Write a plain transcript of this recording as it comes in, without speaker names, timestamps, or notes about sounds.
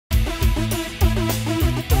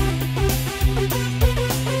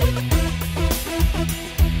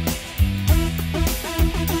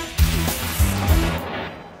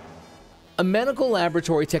A medical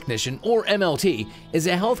laboratory technician, or MLT, is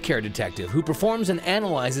a healthcare detective who performs and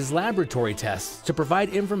analyzes laboratory tests to provide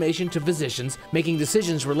information to physicians making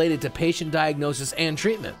decisions related to patient diagnosis and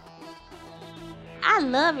treatment. I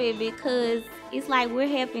love it because it's like we're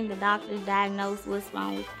helping the doctors diagnose what's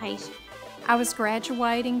wrong with the patient. I was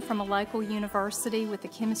graduating from a local university with a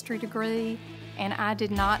chemistry degree, and I did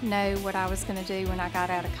not know what I was going to do when I got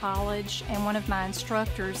out of college, and one of my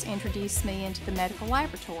instructors introduced me into the medical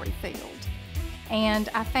laboratory field. And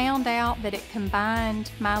I found out that it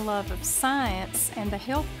combined my love of science and the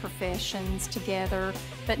health professions together,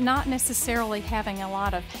 but not necessarily having a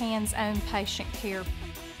lot of hands-on patient care.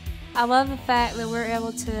 I love the fact that we're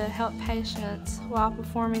able to help patients while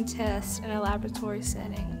performing tests in a laboratory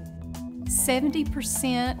setting.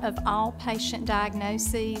 70% of all patient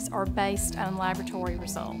diagnoses are based on laboratory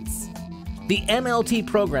results. The MLT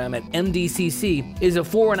program at MDCC is a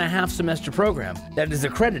 4.5 semester program that is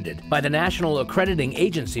accredited by the National Accrediting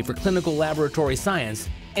Agency for Clinical Laboratory Science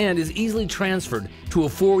and is easily transferred to a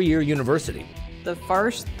 4-year university. The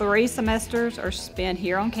first 3 semesters are spent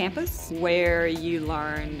here on campus, where you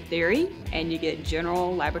learn theory and you get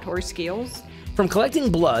general laboratory skills. From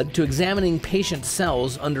collecting blood to examining patient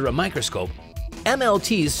cells under a microscope,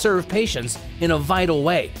 MLTs serve patients in a vital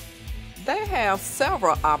way. They have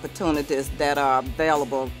several opportunities that are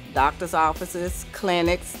available. Doctors' offices,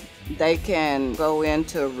 clinics, they can go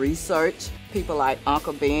into research. People like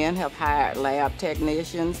Uncle Ben have hired lab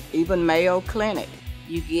technicians, even Mayo Clinic.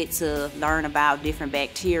 You get to learn about different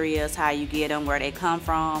bacteria, how you get them, where they come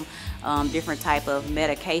from, different type of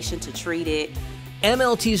medication to treat it.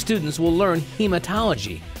 MLT students will learn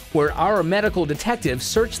hematology, where our medical detectives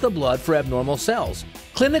search the blood for abnormal cells.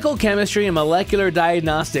 Clinical chemistry and molecular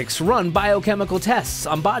diagnostics run biochemical tests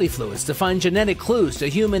on body fluids to find genetic clues to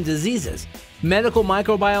human diseases. Medical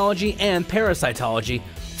microbiology and parasitology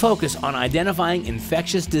focus on identifying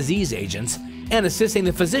infectious disease agents and assisting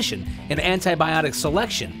the physician in antibiotic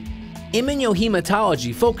selection.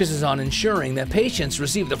 Immunohematology focuses on ensuring that patients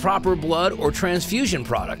receive the proper blood or transfusion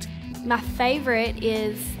product. My favorite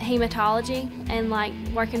is hematology and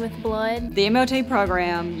working with blood. The MLT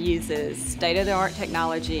program uses state-of-the-art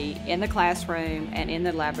technology in the classroom and in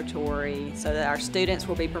the laboratory so that our students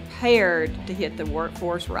will be prepared to hit the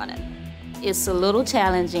workforce running. It's a little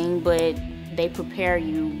challenging, but they prepare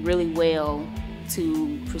you really well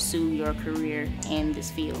to pursue your career in this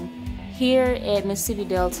field. Here at Mississippi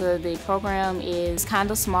Delta, the program is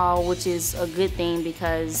kind of small, which is a good thing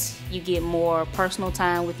because you get more personal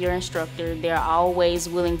time with your instructor. They're always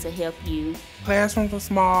willing to help you. Classrooms are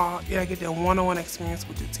small. You get that one-on-one experience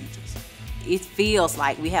with your teachers. It feels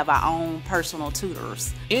like we have our own personal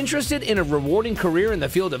tutors. Interested in a rewarding career in the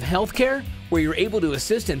field of healthcare, where you're able to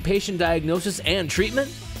assist in patient diagnosis and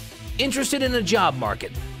treatment? Interested in a job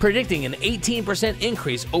market predicting an 18%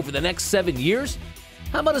 increase over the next 7 years?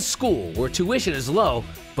 How about a school where tuition is low,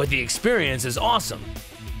 but the experience is awesome?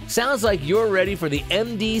 Sounds like you're ready for the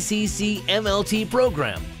MDCC MLT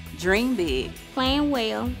program. Dream big. Plan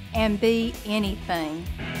well. And be anything.